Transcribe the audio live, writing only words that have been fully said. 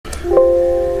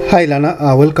Hi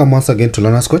Lana, welcome once again to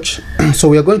Lana's Coach. So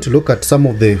we are going to look at some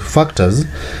of the factors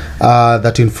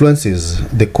that influences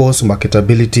the course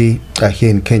marketability here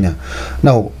in Kenya.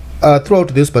 Now,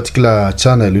 throughout this particular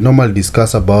channel, we normally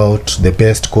discuss about the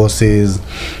best courses,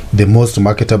 the most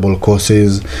marketable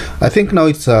courses. I think now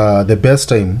it's the best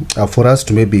time for us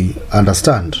to maybe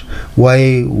understand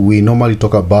why we normally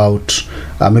talk about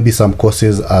maybe some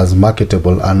courses as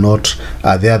marketable and not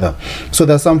the other. So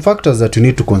there are some factors that you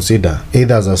need to consider,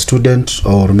 either as a student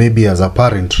or maybe as a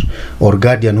parent or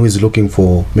guardian who is looking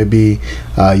for maybe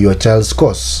your child's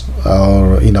course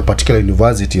or in a particular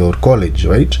university or college,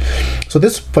 right? So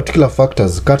these particular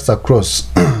factors cuts across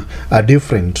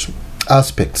different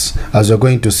aspects, as you're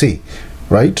going to see,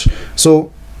 right?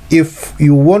 So if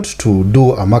you want to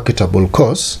do a marketable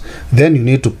course, then you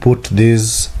need to put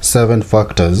these 7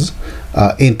 factors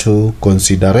into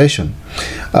consideration.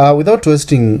 Without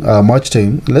wasting much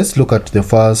time, let's look at the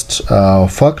first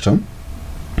factor,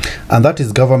 and that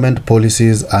is government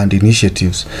policies and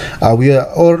initiatives. We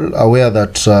are all aware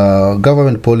that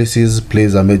government policies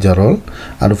plays a major role,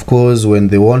 and of course when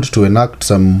they want to enact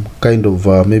some kind of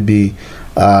maybe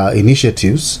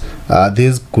initiatives,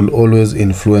 these could always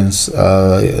influence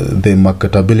the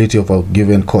marketability of a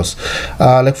given course.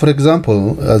 Like for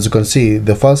example, as you can see,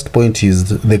 the first point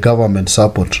is the government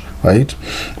support, right?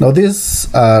 Now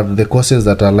these are the courses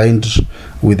that are aligned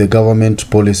with the government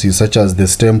policies, such as the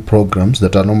STEM programs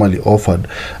that are normally offered.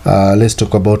 Let's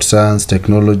talk about science,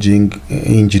 technology,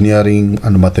 engineering,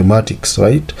 and mathematics,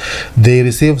 right? They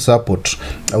receive support,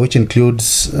 which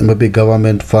includes maybe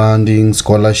government funding,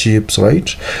 scholarships, right?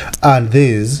 And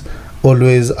these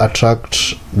always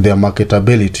attract their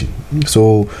marketability.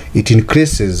 So it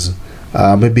increases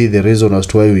maybe the reason as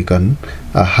to why we can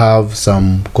have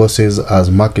some courses as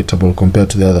marketable compared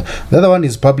to the other. The other one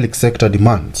is public sector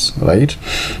demands, right?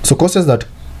 So courses that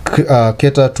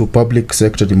cater to public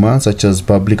sector demands, such as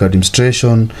public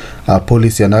administration,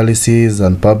 policy analysis,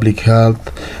 and public health,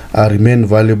 remain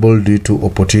valuable due to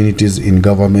opportunities in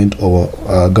government or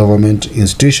government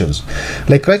institutions.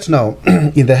 Like right now,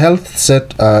 in the health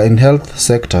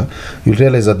sector, you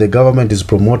realize that the government is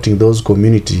promoting those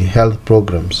community health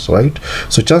programs, right?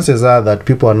 So chances are that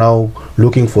people are now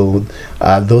looking for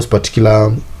those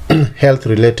particular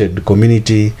health-related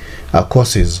community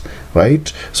courses,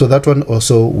 right? So that one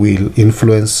also will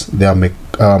influence their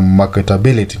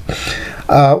marketability.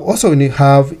 Also, when you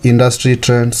have industry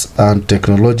trends and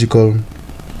technological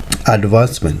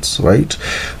advancements, right?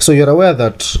 So you're aware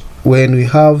that when we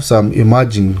have some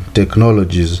emerging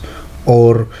technologies,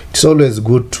 or it's always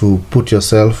good to put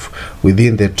yourself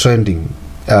within the trending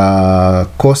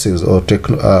courses or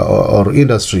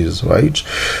industries, right?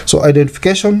 So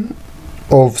identification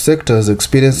of sectors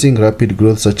experiencing rapid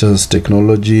growth, such as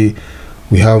technology,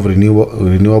 we have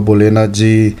renewable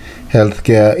energy,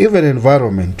 healthcare, even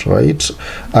environment, right?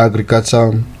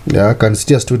 Agriculture, can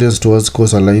steer students towards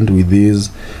course aligned with these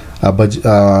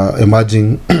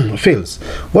emerging fields.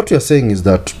 What we are saying is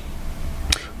that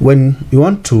when you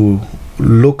want to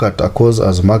look at a course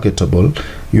as marketable,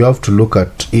 you have to look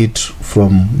at it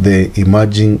from the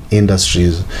emerging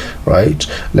industries, right?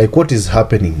 Like what is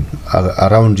happening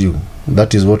around you.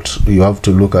 That is what you have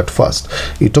to look at first.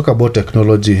 You talk about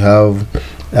technology, you have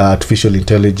artificial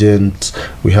intelligence,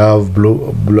 we have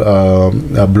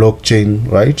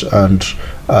blockchain, right, and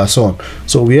so on.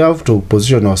 So we have to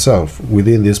position ourselves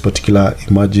within these particular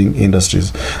emerging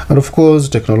industries. And of course,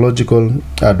 technological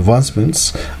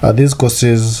advancements, these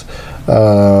courses,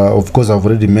 of course, I've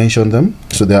already mentioned them,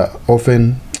 so they are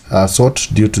often sought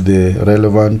due to the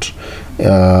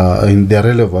in their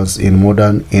relevance in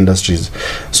modern industries.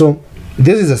 So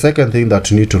this is the second thing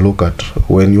that you need to look at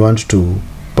when you want to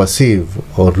perceive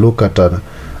or look at a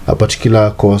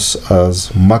particular course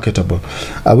as marketable.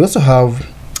 We also have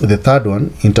the third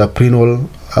one, entrepreneurial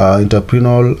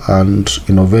and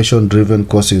innovation-driven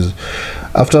courses.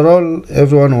 After all,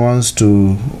 everyone wants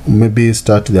to maybe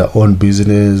start their own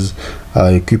business,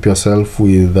 equip yourself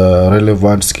with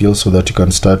relevant skills so that you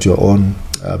can start your own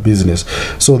business.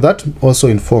 So that also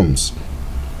informs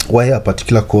why a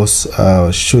particular course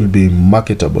should be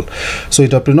marketable. So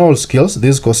entrepreneurial skills,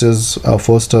 these courses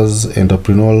fosters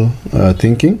entrepreneurial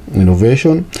thinking,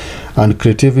 innovation, and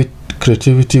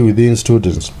creativity within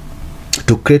students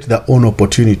to create their own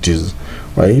opportunities,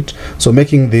 right? So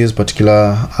making this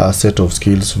particular set of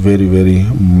skills very, very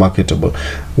marketable.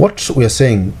 What we are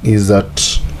saying is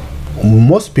that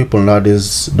most people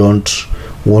nowadays don't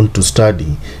want to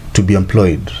study to be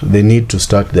employed. They need to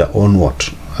start their own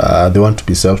what? They want to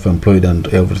be self-employed and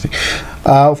everything.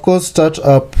 Of course,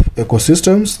 startup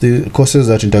ecosystems, the courses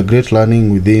that integrate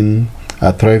learning within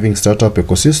a thriving startup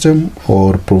ecosystem,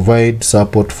 or provide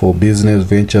support for business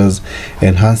ventures,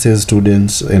 enhance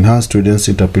students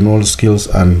entrepreneurial skills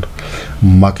and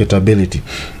marketability.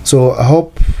 So I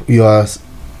hope we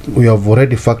have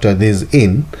already factored this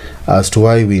in as to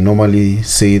why we normally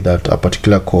say that a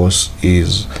particular course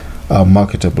is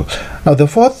marketable. Now, the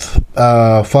fourth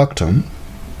factor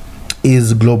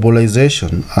is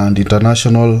globalization and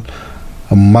international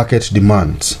market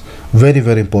demands. Very,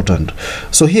 very important.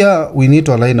 So here we need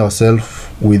to align ourselves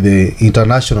with the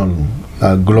international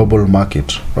global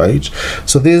market, right?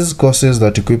 So these courses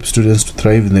that equip students to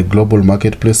thrive in the global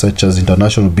marketplace, such as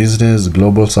international business,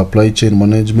 global supply chain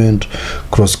management,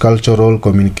 cross-cultural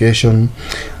communication,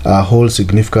 hold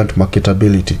significant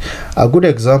marketability. A good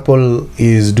example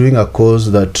is doing a course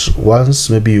that once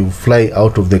maybe you fly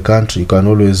out of the country, you can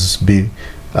always be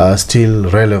still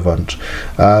relevant.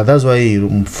 That's why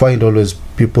you find always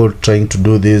people trying to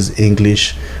do these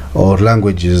English or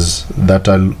languages that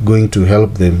are going to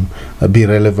help them be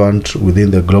relevant within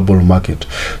the global market.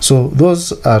 So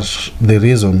those are the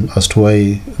reason as to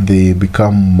why they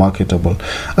become marketable.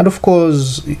 And of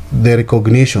course, the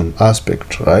recognition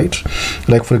aspect, right?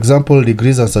 Like, for example,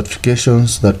 degrees and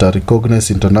certifications that are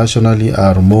recognized internationally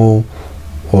are more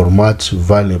or much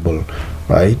valuable,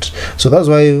 right? So that's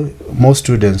why most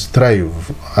students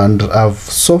thrive, and I've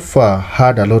so far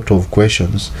had a lot of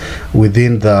questions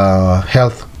within the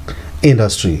health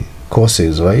industry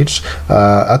courses, right?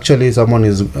 Actually,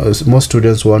 most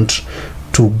students want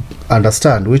to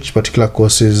understand which particular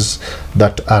courses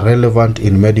that are relevant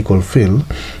in medical field,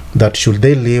 that should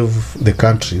they leave the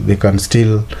country, they can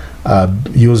still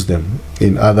use them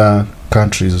in other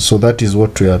countries. So that is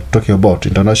what we are talking about,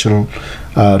 international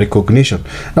recognition.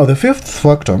 Now, the fifth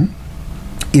factor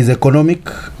is economic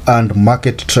and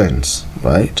market trends,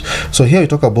 right? So here we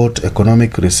talk about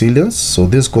economic resilience. So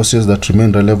these courses that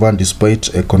remain relevant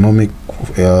despite economic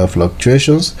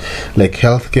fluctuations, like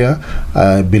healthcare,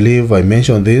 I believe I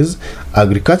mentioned this.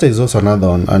 Agriculture is also another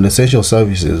one, and essential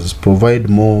services provide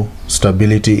more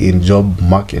stability in job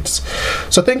markets.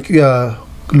 So I think we are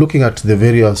looking at the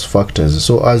various factors.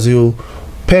 So as you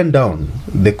pen down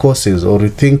the courses or you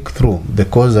think through the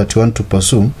course that you want to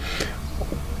pursue,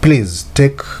 please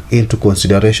take into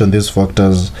consideration these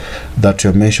factors that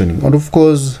you're mentioning. And of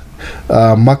course,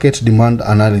 market demand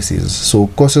analysis. So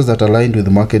courses that aligned with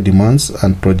market demands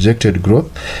and projected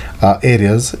growth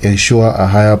areas ensure a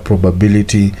higher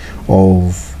probability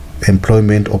of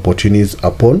employment opportunities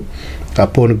upon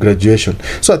graduation.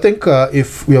 So I think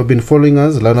if you have been following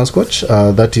us, Learners Coach,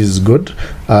 that is good.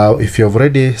 If you have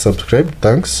already subscribed,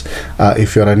 thanks.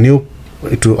 If you are new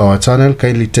to our channel,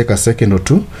 kindly take a second or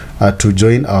two to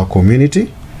join our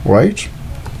community, right?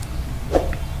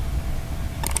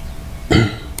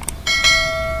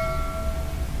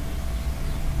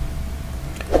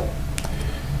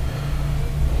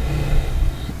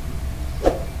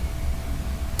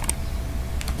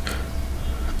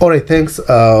 All right, thanks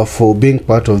for being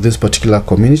part of this particular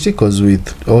community, because we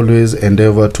always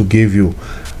endeavor to give you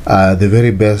the very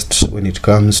best when it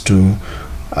comes to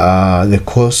the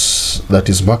course that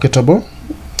is marketable,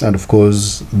 and of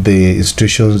course the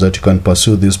institutions that you can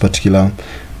pursue these particular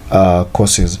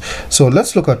courses. So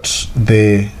let's look at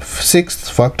the sixth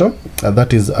factor,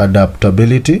 that is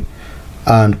adaptability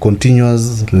and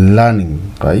continuous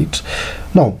learning, right?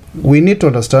 Now, we need to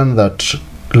understand that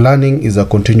learning is a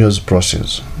continuous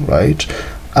process, right?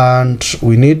 And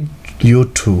we need you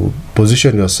to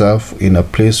position yourself in a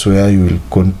place where you will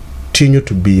continue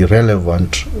to be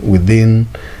relevant within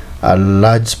a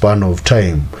large span of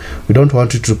time. We don't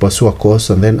want you to pursue a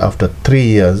course and then after 3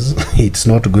 years it's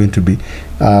not going to be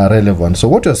relevant. So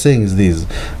what you're saying is this: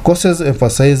 courses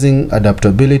emphasizing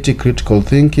adaptability, critical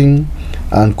thinking,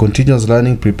 and continuous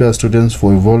learning prepare students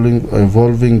for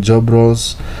evolving job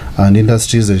roles and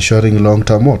industries, ensuring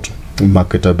long-term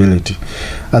marketability.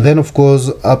 And then of course,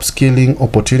 upskilling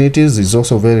opportunities is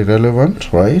also very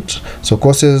relevant, right? So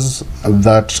courses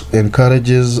that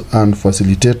encourages and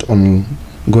facilitate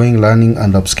ongoing learning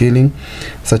and upskilling,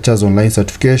 such as online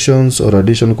certifications or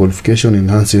additional qualification,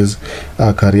 enhances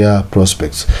career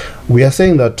prospects. We are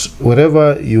saying that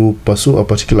wherever you pursue a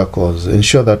particular course,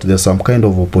 ensure that there's some kind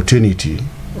of opportunity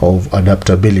of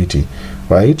adaptability,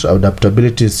 right?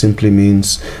 Adaptability simply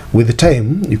means with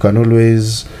time you can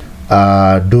always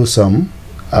do some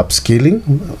upskilling,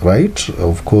 right?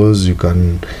 Of course, you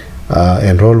can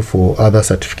enroll for other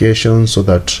certifications so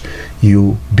that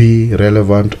you be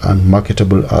relevant and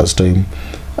marketable as time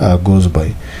goes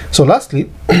by. So lastly,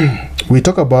 we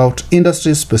talk about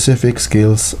industry specific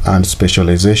skills and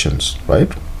specializations,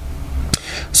 right?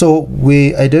 So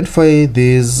we identify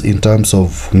these in terms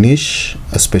of niche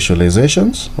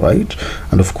specializations, right?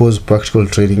 And of course practical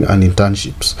training and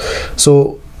internships.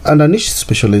 So under niche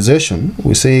specialization,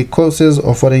 we say courses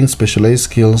offering specialized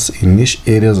skills in niche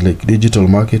areas like digital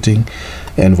marketing,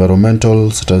 environmental,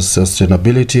 such as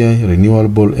sustainability,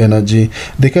 renewable energy.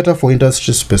 They cater for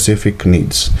industry specific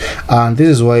needs, and this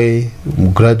is why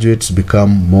graduates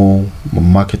become more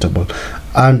marketable.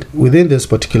 And within this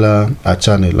particular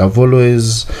channel, I've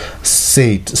always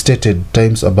stated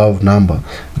times above number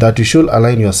that you should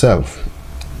align yourself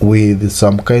with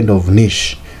some kind of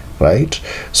niche, right?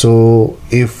 So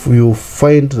if you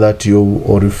find that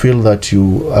you feel that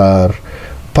you are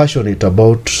passionate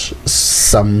about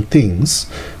some things,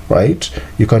 right,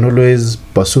 you can always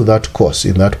pursue that course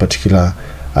in that particular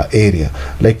area.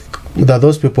 Like there are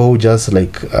those people who just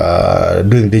like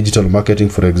doing digital marketing,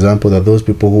 for example. There are those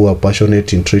people who are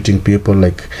passionate in treating people,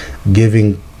 like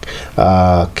giving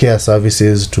care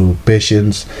services to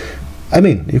patients. I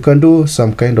mean, you can do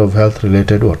some kind of health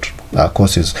related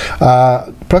courses.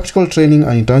 Practical training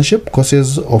and internship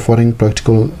courses offering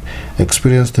practical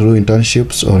experience through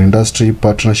internships or industry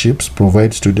partnerships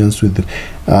provide students with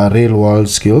real world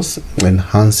skills,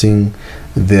 enhancing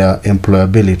their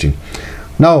employability.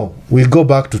 Now we'll go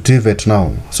back to TVET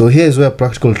now. So here is where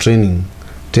practical training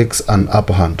takes an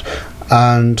upper hand,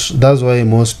 and that's why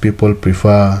most people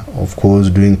prefer, of course,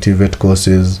 doing TVET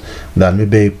courses than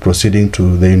maybe proceeding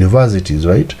to the universities,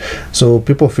 right? So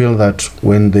people feel that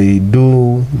when they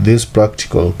do these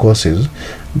practical courses,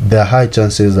 there are high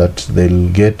chances that they'll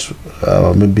get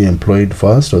maybe employed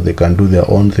first, or they can do their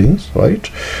own things, right?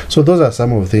 So those are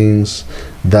some of the things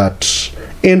that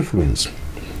influence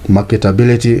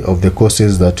marketability of the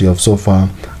courses that you have so far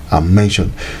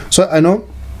mentioned. So I know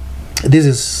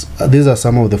these are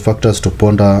some of the factors to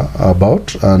ponder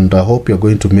about, and I hope you're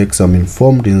going to make some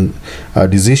informed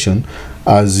decision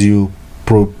as you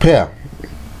prepare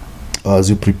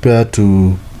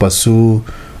to pursue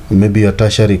maybe a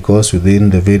tertiary course within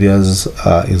the various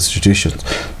institutions.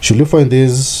 Should you find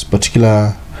this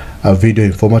particular video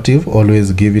informative,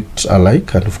 always give it a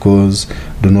like, and of course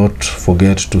do not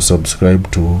forget to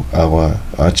subscribe to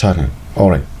our channel.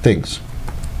 All right, thanks.